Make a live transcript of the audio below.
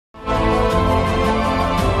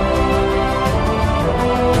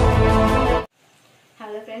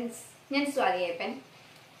friends, I am SWATHY.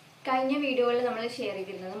 കഴിഞ്ഞ വീഡിയോയിൽ നമ്മൾ ഷെയർ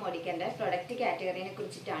ചെയ്തിരുന്നത് മോഡിക്കറിന്റെ പ്രൊഡക്റ്റ് കാറ്റഗറിനെ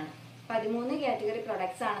കുറിച്ചിട്ടാണ്. 13 കാറ്റഗറി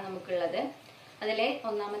പ്രൊഡക്ട്സ് ആണ് നമുക്കുള്ളത്. അതിലെ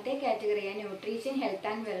ഒന്നാമത്തെ കാറ്റഗറിയായ ന്യൂട്രീഷൻ ഹെൽത്ത്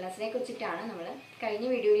ആൻഡ് വെൽനസിനെ കുറിച്ചിട്ടാണ് നമ്മൾ കഴിഞ്ഞ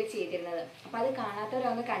വീഡിയോയിൽ ചെയ്തിരുന്നത്. അപ്പോൾ അത്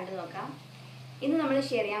കാണാത്തവരൊന്ന് കണ്ടു നോക്കാം. ഇന്ന് നമ്മൾ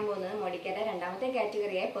ഷെയർ ചെയ്യാൻ പോകുന്നത് മോഡിക്കറിന്റെ രണ്ടാമത്തെ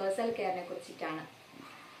കാറ്റഗറിയായ പേഴ്സണൽ കെയറിനെ കുറിച്ചിട്ടാണ്.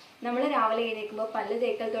 നമ്മൾ രാവിലെ എഴുന്നേൽക്കുമ്പോൾ പല്ല്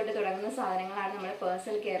തേക്കൽ തൊട്ട് തുടങ്ങുന്ന സാധനങ്ങളാണ് നമ്മുടെ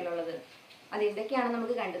പേഴ്സണൽ കെയറിലുള്ളത്. അത് എന്തൊക്കെയാണെന്ന്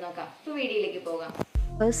നമുക്ക് കണ്ടു നോക്കാം. ഇപ്പോൾ വീഡിയോയിലേക്ക് പോകാം.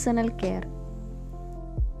 Personal care,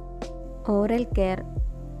 oral care,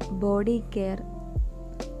 body care,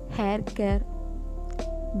 hair care,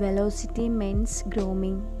 velocity men's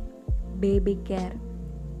grooming, baby care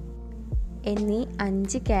എന്നീ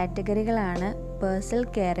 5 കാറ്റഗറികളാണ് പേഴ്സണൽ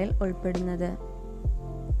കെയറിൽ ഉൾപ്പെടുന്നത്.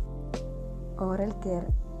 ഓറൽ കെയർ,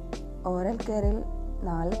 ഓറൽ കെയറിൽ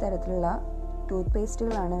 4 തരത്തിലുള്ള ടൂത്ത്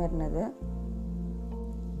പേസ്റ്റുകളാണ് വരുന്നത്.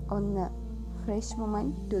 1. Fresh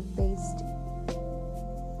moment tooth paste.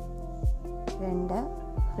 2.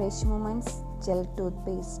 Fresh movements gel tooth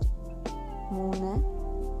paste. 3.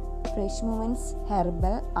 Fresh movements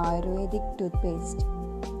herbal ayurvedic tooth paste.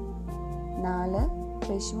 4.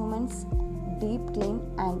 Fresh movements deep clean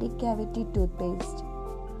anti cavity tooth paste.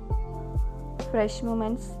 Fresh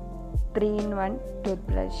movements 3-in-1 tooth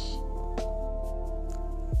brush.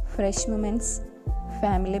 Fresh movements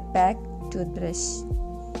family pack tooth brush.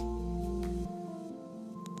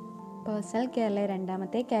 Personal കെയറിലെ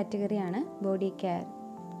രണ്ടാമത്തെ കാറ്റഗറിയാണ് body care.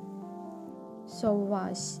 Soap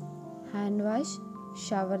wash, hand wash,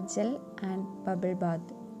 shower gel and bubble Baat.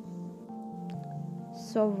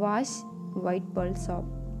 Soap wash white pearl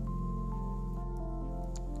soap.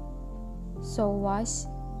 Soap wash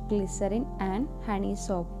glycerin and honey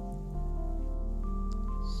soap.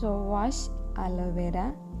 Soap wash aloe vera,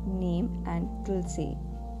 Neem and Thulasi.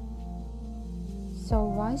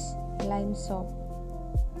 Soap wash lime soap.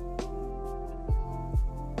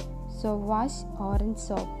 Soap wash orange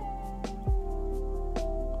soap.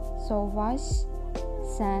 Soap wash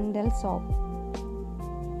sandal soap.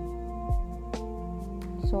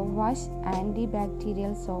 Soap wash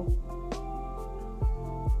antibacterial soap.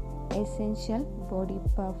 Essential body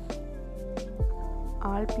puff.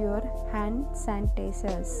 All pure hand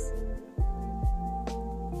sanitizers.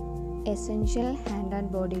 Essential hand and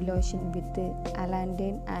body lotion with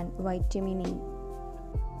alanine and vitamin E.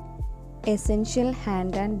 Essential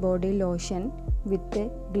hand and body lotion with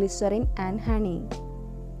glycerin and honey.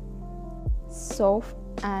 Soft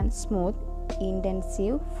and smooth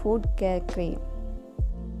intensive food care cream.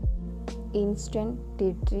 Instant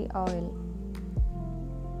tea tree oil.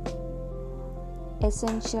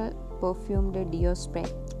 Essential perfumed deo spray.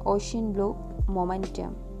 Ocean blue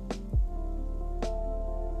momentum.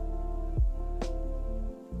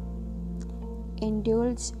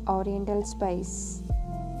 Indulge oriental spice.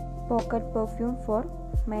 Pocket perfume for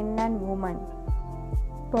men and women.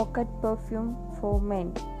 Pocket perfume for men.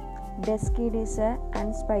 Dusky desire and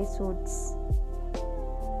spice woods.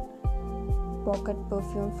 Pocket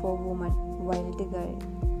perfume for women. Wild girl.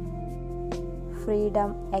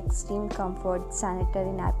 Freedom extreme comfort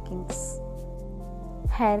sanitary napkins.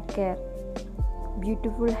 Hair care.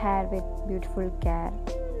 Beautiful hair with beautiful care.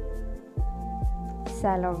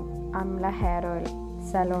 Salon Amla hair oil.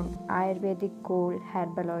 Salon Ayurvedic cool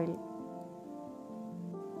herbal oil.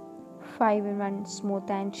 5-in-1 smooth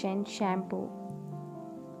and shine shampoo.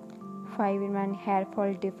 5-in-1 hair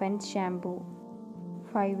fall defense shampoo.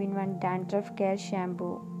 5-in-1 dandruff care shampoo.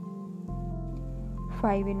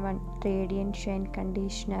 5-in-1 radiant shine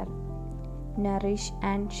conditioner. Nourish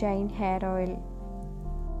and shine hair oil.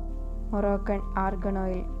 Moroccan argan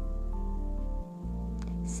oil.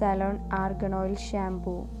 Salon argan oil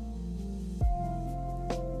shampoo.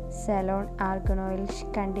 Salon argan oil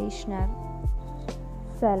conditioner.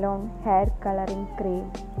 Salon hair coloring cream.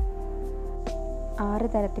 6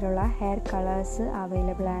 തരത്തിലുള്ള hair colours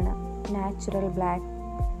available ആണ്. Natural black,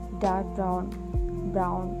 dark brown,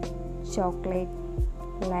 brown, chocolate,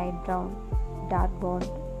 light brown, dark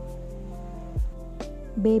bond.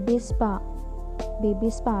 Baby spa.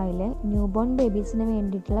 Baby സ്പായിൽ new born ബേബീസിന്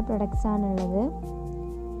വേണ്ടിയിട്ടുള്ള products ആണുള്ളത്.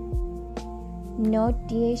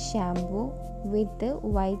 നോട്ടിയ shampoo with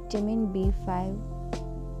vitamin B5,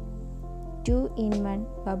 2-in-1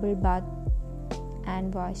 bubble bath and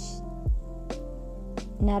wash.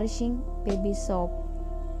 Nourishing baby soap.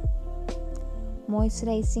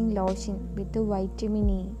 Moisturizing lotion with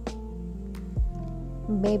vitamin E.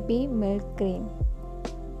 Baby milk cream.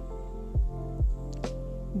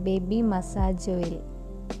 Baby massage oil.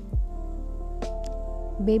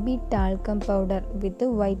 Baby talcum powder with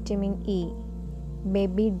vitamin E.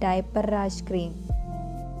 Baby diaper rash cream.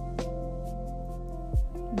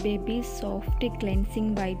 Baby Soft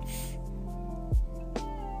Cleansing Wipes.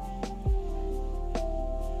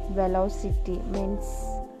 Velocity Men's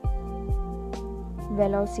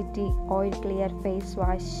Velocity Oil Clear Face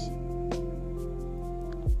Wash.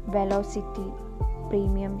 Velocity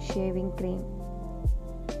Premium Shaving Cream.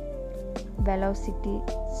 Velocity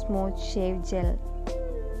Smooth Shave Gel.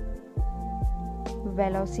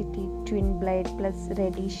 Velocity Twin Blade Plus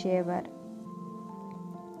Ready Shaver.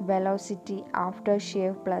 Velocity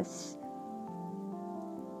Aftershave Plus.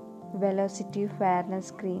 Velocity Fairness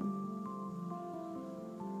Cream.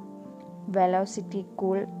 Velocity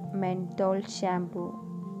Cool Menthol Shampoo.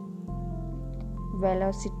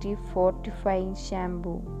 Velocity Fortifying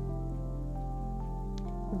Shampoo.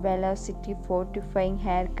 Velocity Fortifying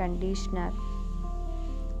Hair Conditioner.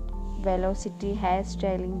 Velocity Hair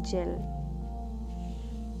Styling Gel.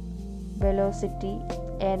 Velocity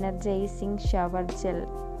Energizing Shower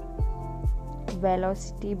Gel.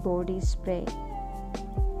 Velocity Body Spray.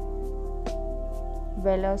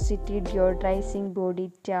 Velocity Deodorizing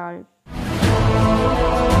Body Towel.